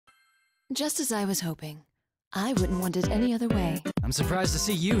Just as I was hoping. I wouldn't want it any other way. I'm surprised to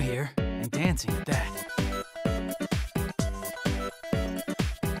see you here, and dancing at that.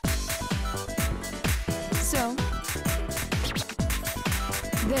 So,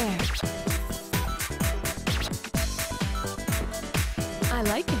 there. I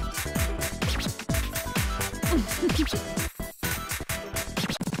like it.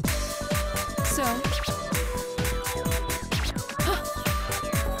 So,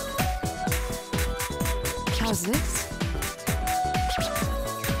 how's this?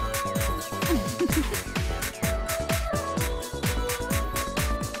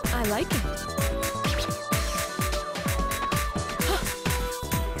 I like it.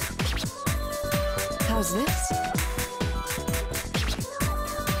 How's this?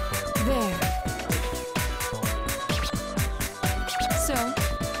 There. So.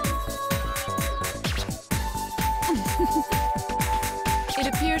 It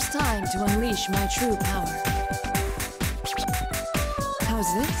appears time to unleash my true power.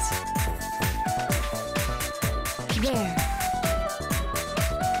 How's this? There.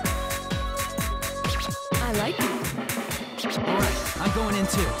 I like it. Alright, I'm going in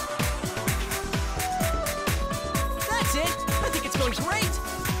too. That's it! I think it's going great!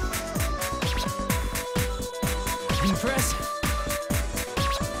 Impressive.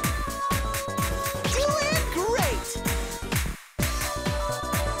 Doing great!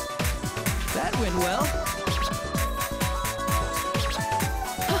 That went well.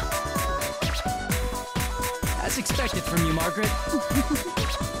 As expected from you, Margaret.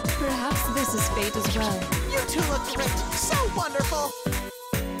 Perhaps this is fate as well. You two look great! So wonderful!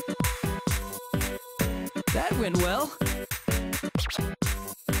 That went well.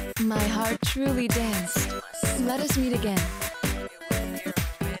 My heart truly danced. Let us meet again.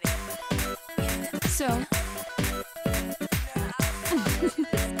 So.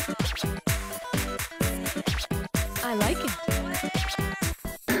 I like it.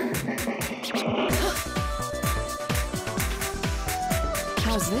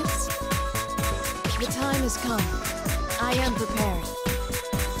 How's this? The time has come. I am prepared.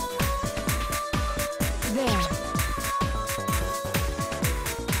 There.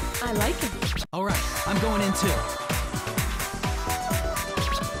 I like it. Alright, I'm going in too.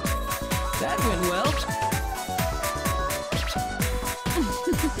 That went well.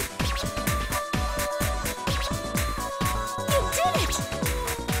 You did it!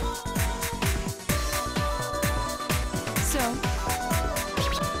 So.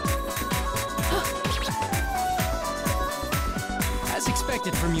 As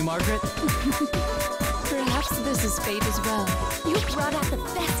expected from you, Margaret. Perhaps this is fate as well. You brought out the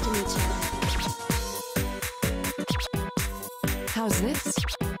best in each other. How's this?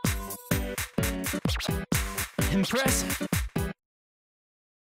 Impressive.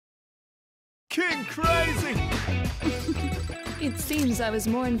 King Crazy! It seems I was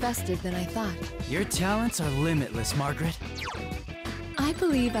more invested than I thought. Your talents are limitless, Margaret. I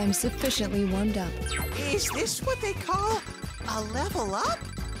believe I'm sufficiently warmed up. Is this what they call a level up?